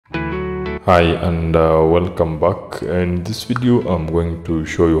Hi and welcome back. In this video I'm going to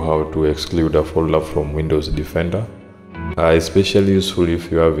show you how to exclude a folder from Windows Defender. Especially useful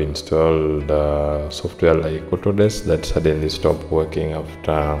if you have installed software like Autodesk that suddenly stopped working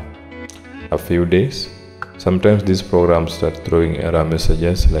after a few days. Sometimes these programs start throwing error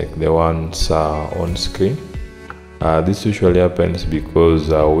messages like the ones on screen. This usually happens because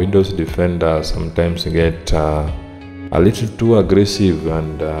Windows Defender sometimes get a little too aggressive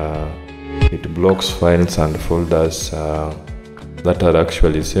and it blocks files and folders that are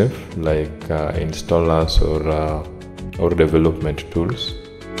actually safe, like installers or development tools.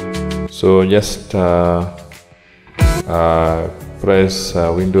 So just press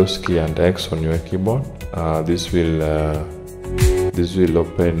Windows key and X on your keyboard. This will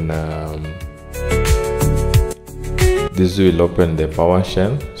open the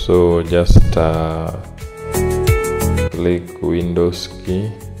PowerShell. So just click Windows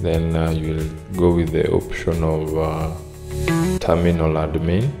key, then you'll go with the option of terminal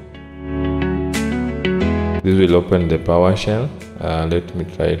admin. This will open the PowerShell. Let me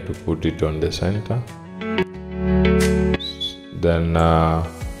try to put it on the center. Then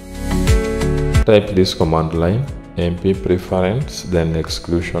type this command line, MP preference, then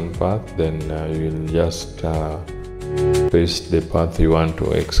exclusion path. Then you'll just paste the path you want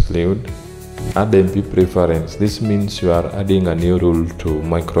to exclude. Add MP preference. This means you are adding a new rule to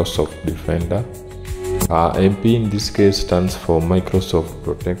Microsoft Defender. MP in this case stands for Microsoft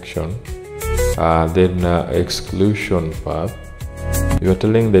Protection. Then exclusion path. You are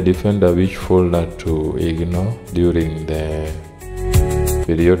telling the Defender which folder to ignore during the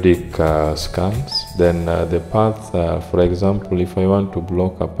periodic scans. Then the path, for example, if I want to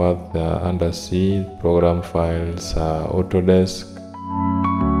block a path under C, program files, Autodesk,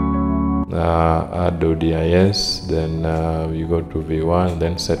 add ODIS, then we go to V1,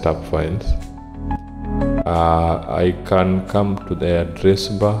 then setup files. I can come to the address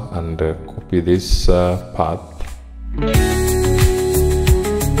bar and copy this path.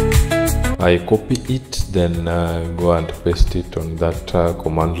 I copy it, then go and paste it on that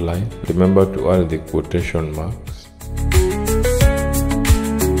command line. Remember to add the quotation marks.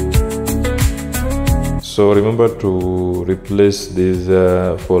 So remember to replace this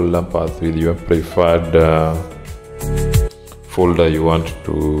folder path with your preferred folder you want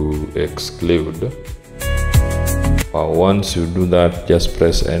to exclude. Once you do that, just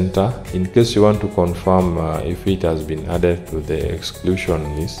press enter. In case you want to confirm if it has been added to the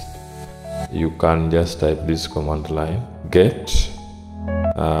exclusion list, you can just type this command line, get.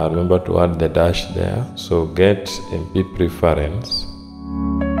 Remember to add the dash there. So get MP preference.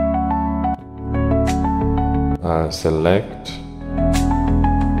 Select,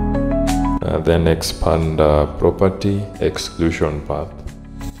 then expand property, exclusion path.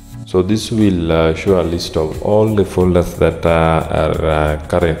 So this will show a list of all the folders that are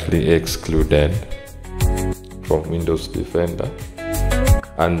currently excluded from Windows Defender,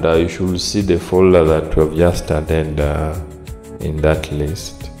 and you should see the folder that we have just added in that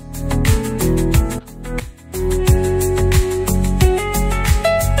list.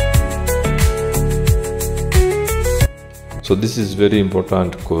 So this is very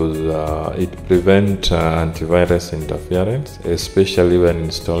important because it prevents antivirus interference, especially when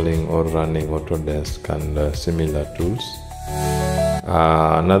installing or running Autodesk and similar tools.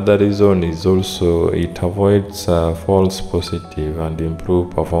 Another reason is also it avoids false positive and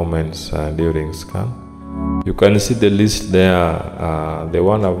improve performance during scan. You can see the list there. The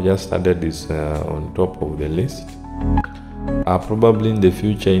one I've just added is on top of the list. Probably in the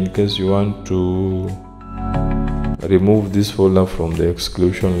future, in case you want to remove this folder from the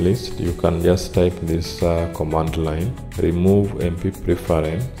exclusion list, you can just type this command line, remove MP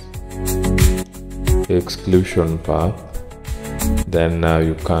preference, exclusion path. Then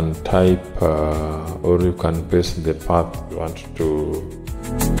you can type or you can paste the path you want to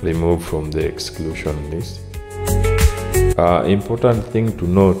remove from the exclusion list. Important thing to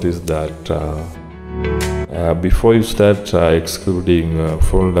note is that before you start excluding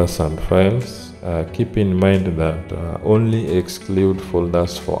folders and files, keep in mind that only exclude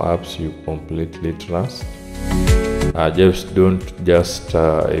folders for apps you completely trust. Just don't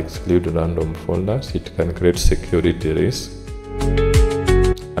exclude random folders. It can create security risk.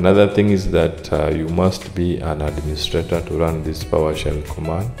 Another thing is that you must be an administrator to run this PowerShell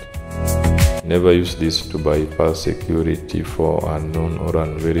command. Never use this to bypass security for unknown or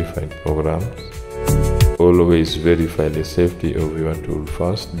unverified programs. Always verify the safety of your tool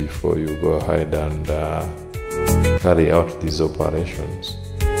first before you go ahead and carry out these operations.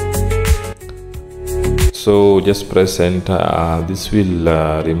 So just press enter. This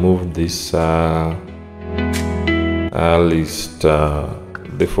will remove this list,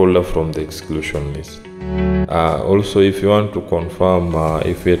 the folder from the exclusion list. Also, if you want to confirm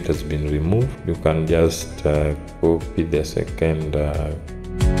if it has been removed, you can just copy the second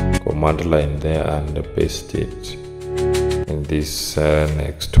command line there and paste it in this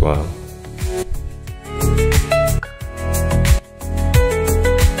next one.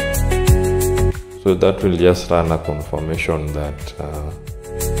 So that will just run a confirmation that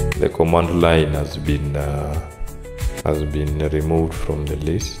the command line has been removed from the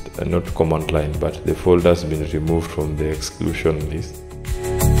list. Not command line, but the folder has been removed from the exclusion list.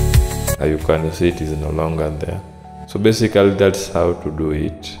 You can see it is no longer there. So basically that's how to do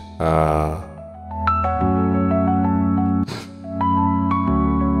it.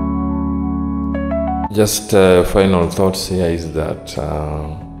 Just final thoughts here is that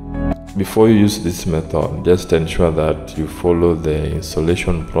before you use this method, just ensure that you follow the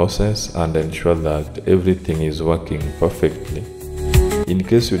installation process and ensure that everything is working perfectly. In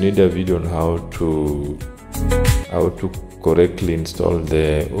case you need a video on how to correctly install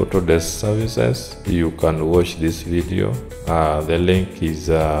the Autodesk services, you can watch this video. The link is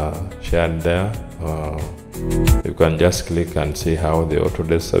shared there. You can just click and see how the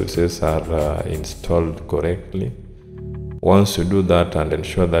Autodesk services are installed correctly. Once you do that and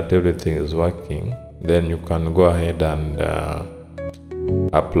ensure that everything is working, then you can go ahead and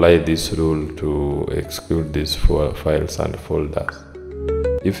apply this rule to exclude these files and folders.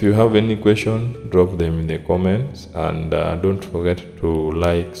 If you have any question, drop them in the comments, and don't forget to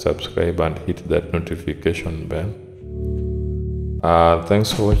like, subscribe and hit that notification bell.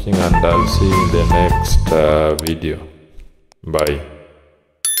 Thanks for watching, and I'll see you in the next video. Bye.